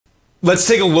let's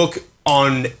take a look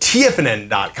on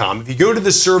TFNN.com. If you go to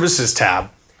the services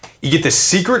tab, you get the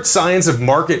secret science of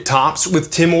market tops with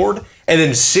Tim Ord, and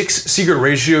then 6 secret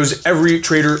ratios every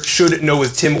trader should know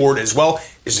with Tim Ord as well.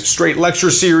 It's a straight lecture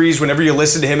series. Whenever you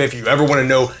listen to him, if you ever want to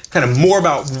know kind of more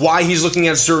about why he's looking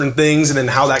at certain things and then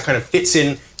how that kind of fits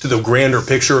in to the grander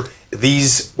picture,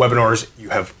 these webinars you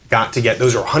have got to get.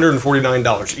 Those are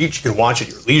 $149 each. You can watch at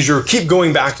your leisure. Keep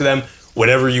going back to them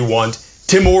whenever you want.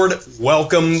 Tim Ord,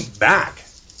 welcome back.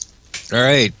 All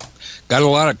right. Got a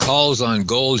lot of calls on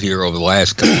gold here over the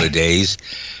last couple of days,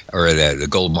 or the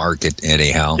gold market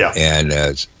anyhow. Yeah. And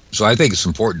so I think it's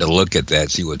important to look at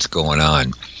that, see what's going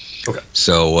on. Okay.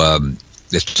 So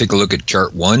let's take a look at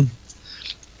chart 1.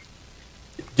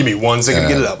 Give me 1 second to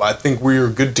get it up. I think we're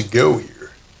good to go here.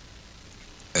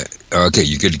 Okay,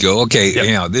 you good to go? Okay, Yep.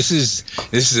 Now this is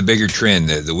a bigger trend.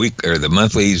 The week or the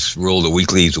monthlies rule the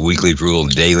weeklies rule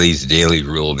the dailies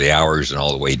rule the hours, and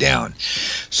all the way down.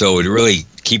 So to really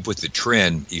keep with the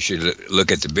trend, you should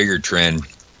look at the bigger trend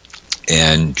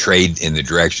and trade in the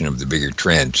direction of the bigger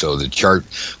trend. So the chart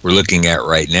we're looking at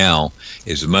right now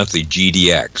is the monthly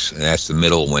GDX, and that's the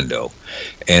middle window,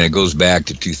 and it goes back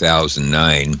to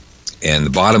 2009. And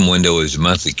the bottom window is a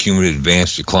monthly cumulative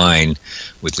advanced decline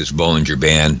with this Bollinger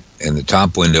Band, and the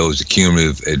top window is a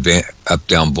cumulative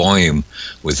up-down volume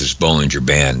with this Bollinger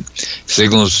Band.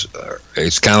 Signals,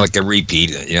 it's kind of like a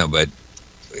repeat, but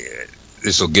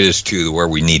this will get us to where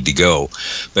we need to go.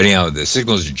 But anyhow, the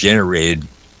signals are generated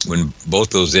when both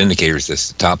those indicators,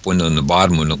 that's the top window and the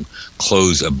bottom window,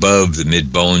 close above the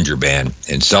mid-Bollinger Band,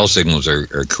 and sell signals are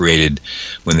created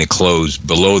when they close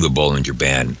below the Bollinger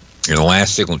Band. And the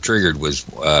last signal triggered was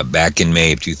back in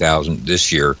May of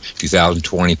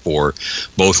 2024.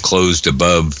 Both closed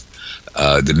above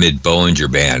the mid-Bollinger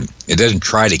Band. It doesn't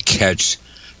try to catch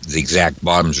the exact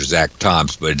bottoms or exact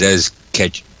tops, but it does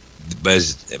catch.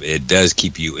 It does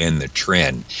keep you in the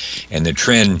trend, and the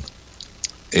trend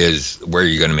is where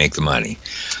you're going to make the money.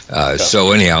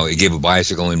 So anyhow, it gave a buy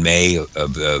signal in May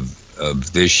of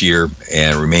this year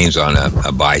and remains on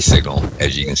a buy signal.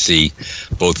 As you can see,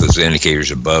 both those indicators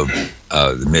above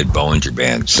the mid-Bollinger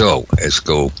Band. So let's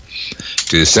go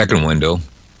to the second window.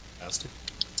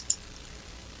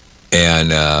 And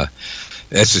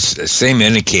that's the same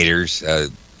indicators.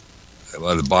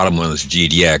 Well, the bottom one is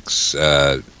GDX,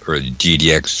 or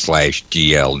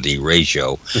GDX/GLD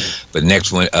ratio. But the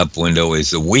next one up window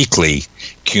is the weekly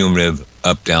cumulative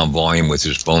up-down volume with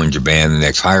this Bollinger Band. The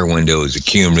next higher window is a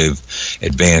cumulative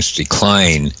advanced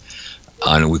decline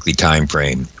on a weekly time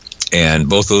frame. And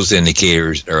both those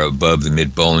indicators are above the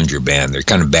mid-Bollinger Band. They're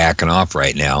kind of backing off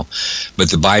right now,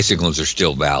 but the buy signals are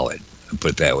still valid,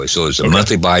 put it that way. So it's a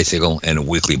monthly buy signal and a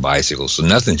weekly buy signal. So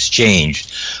nothing's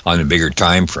changed on the bigger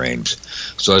time frames.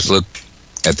 So let's look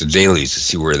at the dailies to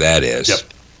see where that is. Yep.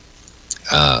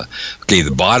 Okay,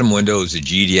 the bottom window is the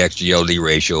GDX-GLD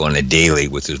ratio on a daily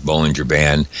with this Bollinger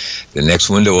Band. The next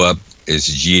window up is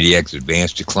the GDX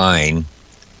advanced decline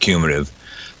cumulative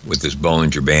with this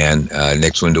Bollinger Band.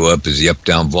 Next window up is the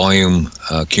up-down volume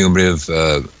cumulative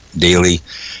daily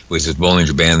with this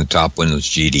Bollinger Band. The top window is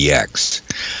GDX.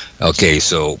 Okay,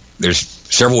 so there's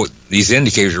several. These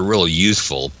indicators are really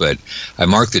useful, but I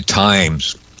marked the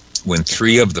times when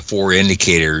 3 of the 4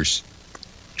 indicators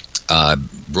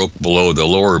broke below the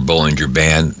lower Bollinger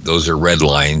Band. Those are red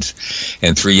lines,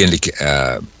 and 3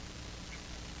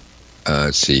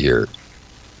 let's see here.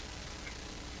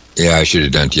 Yeah, I should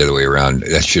have done it the other way around.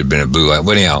 That should have been a blue line.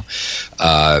 But anyhow,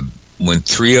 when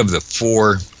 3 of the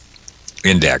 4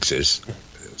 indexes,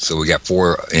 so we got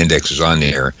 4 indexes on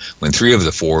there, when 3 of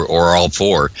the 4, or all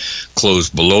 4, close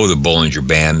below the Bollinger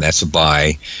Band, that's a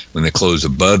buy. When they close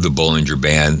above the Bollinger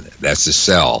Band, that's a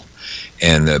sell.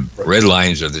 And the red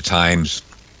lines are the times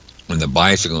when the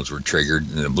buy signals were triggered,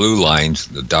 and the blue lines,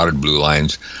 the dotted blue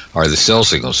lines, are the sell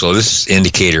signals. So this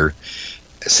indicator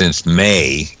since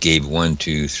May gave 1,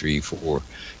 2, 3, 4,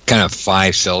 kind of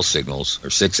 5 sell signals, or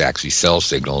 6 actually sell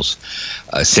signals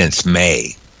since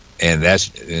May, and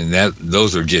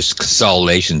those are just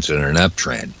consolidations in an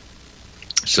uptrend.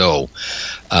 So,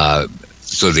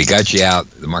 so they got you out.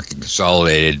 The market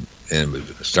consolidated and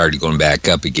started going back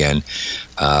up again.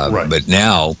 But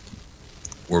now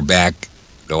we're back.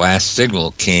 The last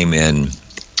signal came in,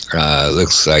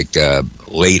 looks like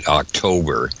late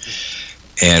October,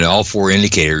 and all 4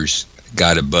 indicators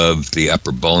got above the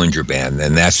upper Bollinger Band,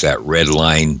 and that's that red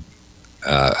line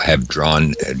I have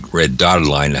drawn, red dotted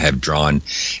line I have drawn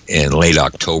in late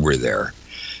October there.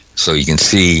 So you can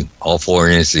see all 4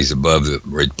 indices above the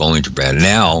red Bollinger Band.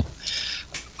 Now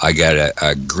I got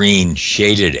a green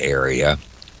shaded area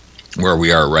where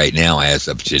we are right now as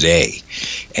of today.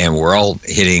 And we're all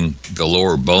hitting the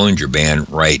lower Bollinger Band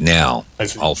right now,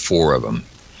 all four of them.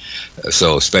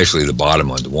 So especially the bottom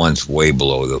one, the one's way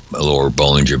below the lower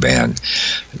Bollinger Band.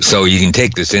 So you can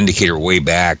take this indicator way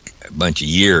back a bunch of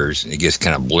years, and it gets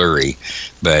kind of blurry,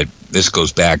 but this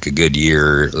goes back a good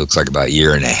year. It looks like about a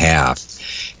year and a half.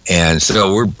 And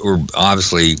so we're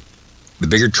obviously, the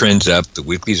bigger trend's up, the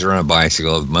weeklies are on a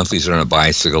bicycle, the monthlies are on a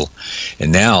bicycle,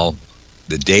 and now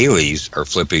the dailies are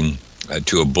flipping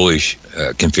to a bullish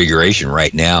configuration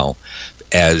right now,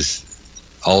 as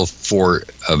all four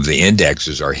of the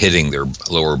indexes are hitting their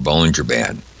lower Bollinger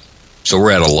Band. So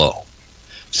we're at a low.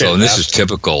 So and this is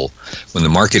typical when the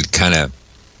market kind of,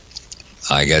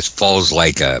 I guess, falls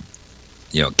like a,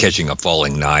 catching a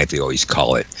falling knife, they always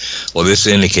call it. Well, this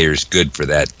indicator is good for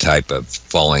that type of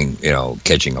falling,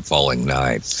 catching a falling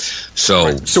knife. So,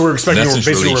 right. So we're expecting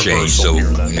basically really changed. So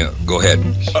here, go ahead.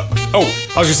 I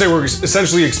was going to say we're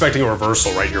essentially expecting a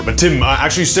reversal right here. But Tim,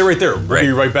 actually stay right there. We'll be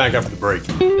right back after the break.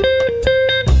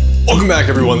 Welcome back,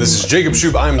 everyone. This is Jacob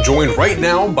Schub. I'm joined right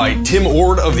now by Tim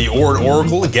Ord of the Ord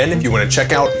Oracle. Again, if you want to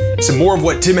check out some more of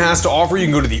what Tim has to offer, you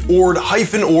can go to the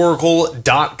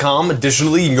ord-oracle.com.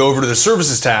 Additionally, you can go over to the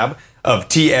services tab of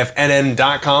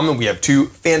TFNN.com, and we have 2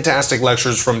 fantastic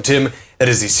lectures from Tim. That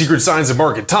is the secret signs of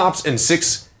market tops and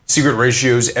 6 secret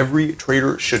ratios every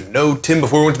trader should know. Tim,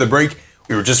 before we went to the break,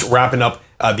 we were just wrapping up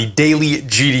the daily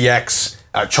GDX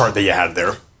chart that you had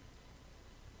there.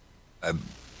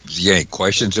 You got any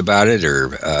questions about it, or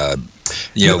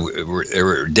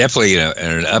we're definitely in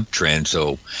an uptrend.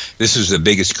 So this is the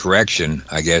biggest correction,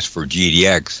 I guess, for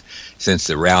GDX since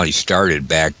the rally started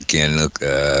back in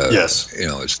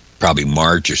it's probably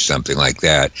March or something like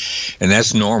that, and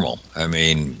that's normal. I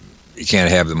mean, you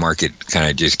can't have the market kind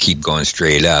of just keep going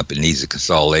straight up. It needs a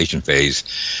consolidation phase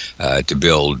to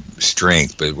build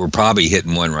strength. But we're probably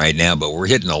hitting one right now, but we're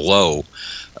hitting a low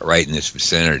right in this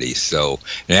vicinity. So,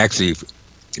 and actually,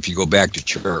 if you go back to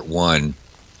chart 1,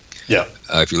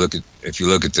 if you look at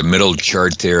the middle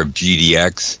chart there of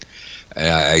GDX,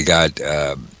 I got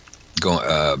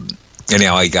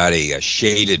I got a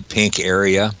shaded pink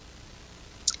area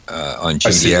on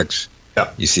GDX.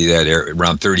 You see that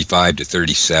around 35 to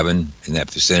 37 in that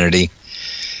vicinity.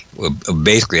 Well,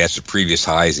 basically, that's the previous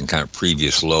highs and kind of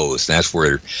previous lows. And that's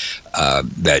where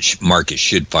that market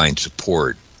should find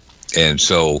support. And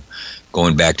so,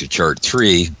 going back to chart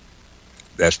 3.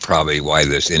 That's probably why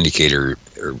this indicator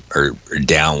are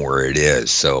down where it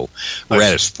is. So we're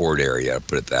at a support area,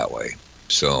 put it that way.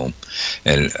 So,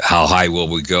 and how high will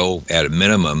we go? At a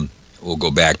minimum, we'll go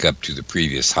back up to the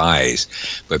previous highs.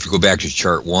 But if you go back to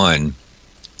chart 1,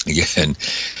 again,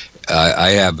 I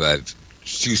have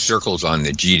 2 circles on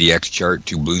the GDX chart,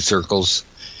 2 blue circles.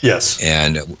 Yes.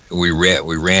 And we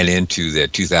ran into the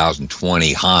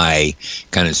 2020 high,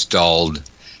 kind of stalled,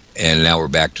 and now we're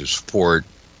back to support.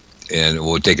 And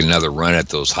we'll take another run at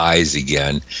those highs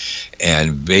again.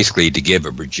 And basically to give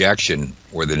a projection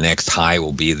where the next high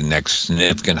will be, the next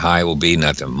significant high will be,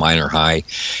 not the minor high,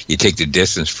 you take the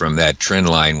distance from that trend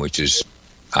line, which is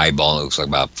eyeball, it looks like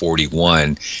about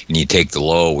 41, and you take the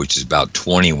low, which is about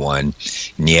 21,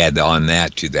 and you add on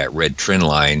that to that red trend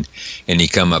line, and you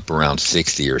come up around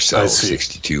 60 or so,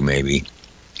 62 maybe.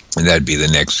 And that'd be the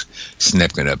next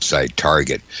significant upside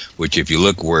target, which if you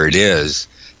look where it is,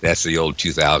 that's the old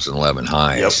 2011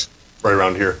 highs. Yep, right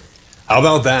around here. How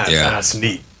about that? Yeah. That's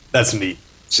neat. That's neat.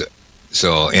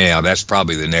 So anyhow, that's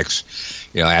probably the next,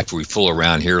 after we fool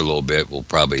around here a little bit, we'll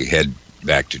probably head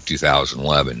back to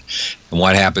 2011. And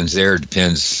what happens there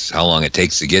depends how long it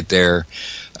takes to get there.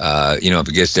 If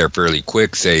it gets there fairly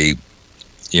quick, say,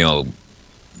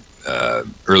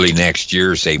 early next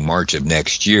year, say March of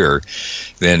next year,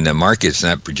 then the market's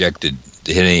not projected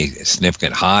to hit any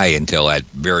significant high until at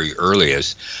very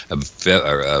earliest of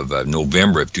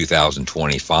November of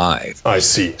 2025. I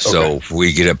see. Okay. So if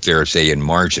we get up there, say in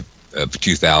March of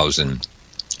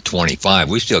 2025,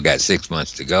 we still got 6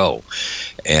 months to go.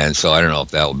 And so I don't know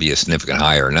if that will be a significant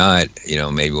high or not.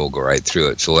 Maybe we'll go right through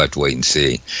it. So we'll have to wait and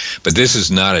see. But this is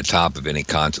not a top of any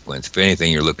consequence. If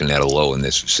anything, you're looking at a low in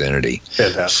this vicinity.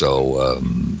 Fantastic. So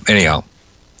anyhow,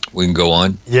 we can go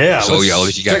on. Yeah. So I'll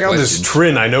let you check out this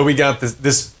trend. I know we got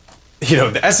this.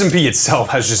 The S&P itself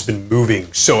has just been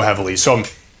moving so heavily. So I'm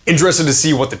interested to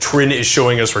see what the trend is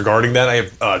showing us regarding that. I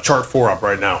have chart 4 up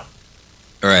right now.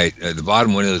 All right, the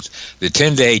bottom window is the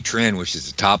 10-day trend, which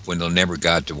is the top window, never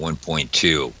got to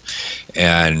 1.2,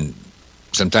 and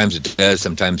sometimes it does,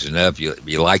 sometimes enough.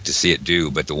 You like to see it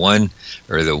do, but the 1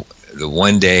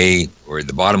 day or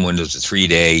the bottom window is a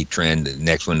 3-day trend. The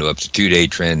next window up to 2-day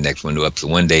trend. Next window up to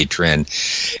 1-day trend,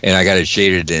 and I got it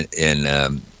shaded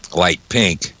in light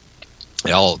pink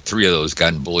All three of those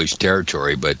got in bullish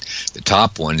territory, but the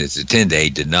top one is the 10-day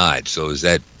did not. So is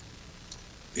that,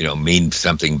 mean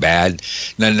something bad?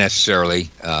 Not necessarily,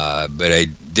 but I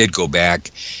did go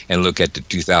back and look at the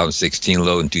 2016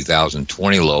 low and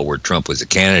 2020 low where Trump was a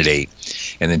candidate,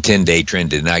 and the 10-day trend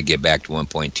did not get back to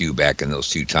 1.2 back in those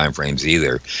two time frames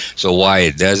either. So why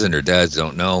it doesn't or does,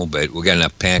 don't know, but we got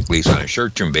enough panic, at least on a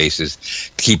short-term basis,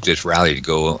 to keep this rally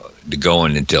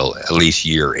going until at least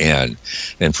year end.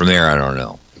 And from there, I don't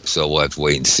know. So we'll have to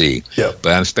wait and see. Yep.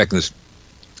 But I'm expecting this.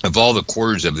 Of all the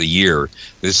quarters of the year,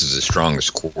 this is the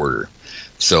strongest quarter.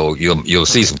 So you'll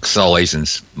see some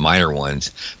consolidations, minor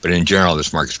ones, but in general,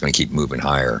 this market's going to keep moving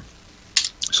higher.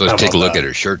 So let's take a look at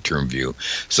a short-term view.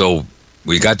 So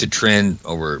we got the trend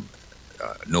over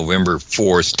November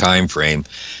 4th time frame.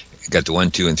 Got the 1,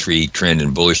 2, and 3 trend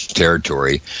in bullish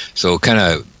territory. So kind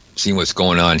of seeing what's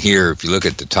going on here. If you look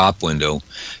at the top window,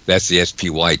 that's the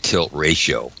SPY tilt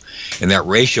ratio, and that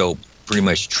ratio pretty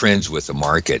much trends with the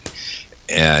market.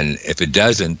 And if it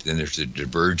doesn't, then there's a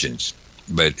divergence.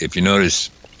 But if you notice,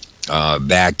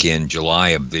 back in July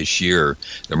of this year,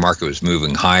 the market was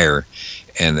moving higher,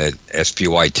 and the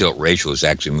SPY tilt ratio was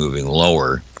actually moving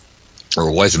lower,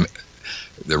 or wasn't.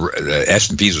 The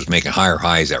S&Ps was making higher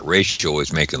highs. That ratio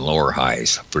was making lower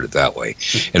highs. Put it that way.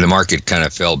 And the market kind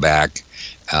of fell back.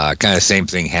 Kind of same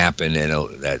thing happened in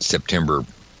that September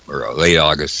or late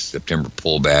August, September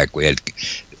pullback. We had,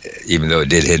 even though it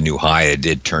did hit a new high, it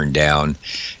did turn down.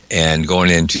 And going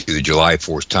into the July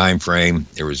 4th time frame,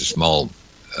 there was a small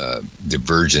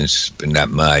divergence, but not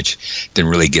much. Didn't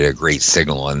really get a great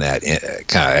signal on that.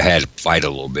 Kind of had to fight a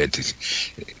little bit to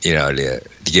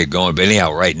get going. But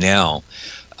anyhow, right now,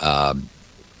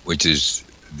 which is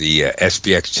the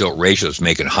SPX tilt ratio is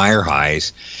making higher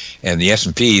highs, and the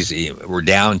S&Ps were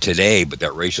down today, but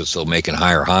that ratio is still making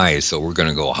higher highs, so we're going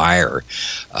to go higher.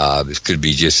 This could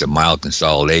be just a mild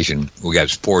consolidation. We got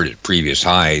support at previous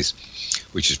highs,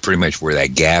 which is pretty much where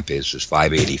that gap is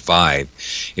 585.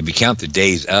 If you count the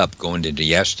days up going into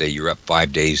yesterday, you're up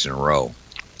 5 days in a row.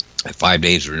 At 5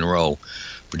 days in a row,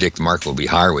 predict the market will be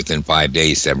higher within 5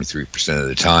 days, 73% of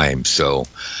the time. So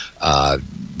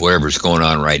whatever's going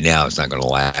on right now, it's not going to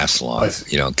last long.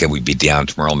 Can we be down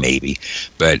tomorrow? Maybe.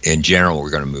 But in general, we're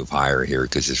going to move higher here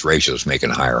because this ratio is making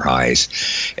higher highs.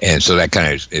 And so that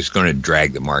kind of is going to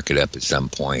drag the market up at some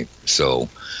point. So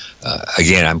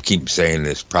again, I'm keep saying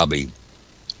this, probably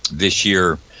this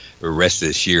year, the rest of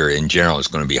this year in general is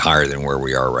going to be higher than where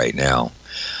we are right now.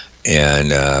 And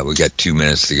we got 2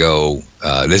 minutes to go.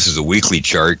 This is a weekly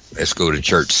chart. Let's go to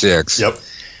chart 6. Yep.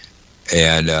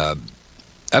 And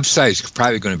upside is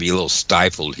probably going to be a little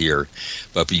stifled here.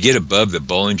 But if you get above the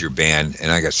Bollinger Band,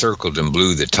 and I got circled in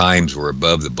blue, the times were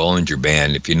above the Bollinger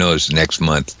Band. If you notice next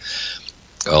month,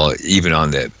 even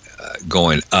on the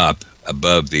going up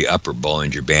above the upper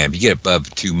Bollinger Band, if you get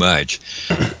above too much,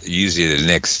 usually the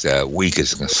next week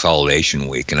is a consolidation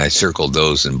week, and I circled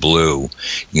those in blue. You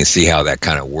can see how that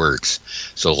kind of works.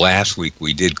 So last week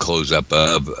we did close up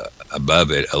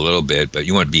above it a little bit, but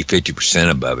you want to be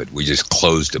 50% above it. We just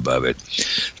closed above it.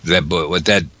 But what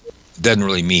that doesn't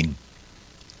really mean,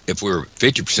 if we were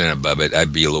 50% above it,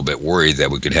 I'd be a little bit worried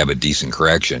that we could have a decent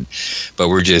correction. But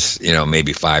we're just,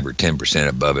 maybe 5 or 10%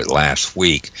 above it last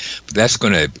week. But that's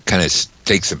going to kind of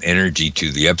take some energy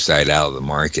to the upside out of the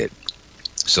market.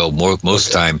 So most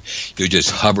of the time, you'll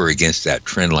just hover against that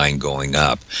trend line going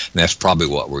up. And that's probably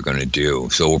what we're going to do.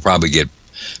 So we'll probably get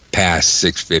past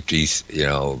 650s,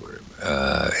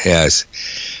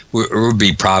 we'll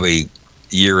be probably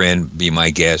year end, be my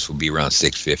guess, will be around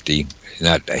 650.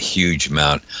 Not a huge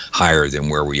amount higher than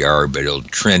where we are, but it'll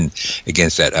trend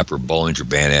against that upper Bollinger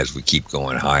Band as we keep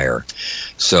going higher.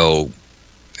 So,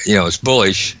 it's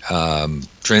bullish,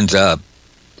 trends up,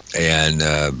 and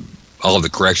all of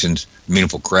the corrections,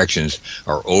 meaningful corrections,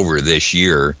 are over this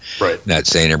year. Right. Not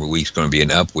saying every week's going to be an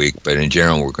up week, but in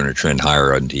general, we're going to trend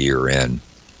higher into year end.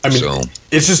 I mean, so,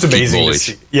 it's just amazing to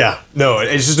see. Yeah, no,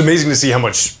 it's just amazing to see how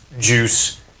much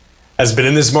juice has been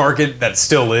in this market, that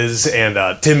still is. And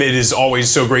Tim, it is always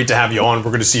so great to have you on. We're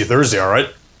going to see you Thursday, all right?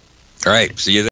 All right, see you then.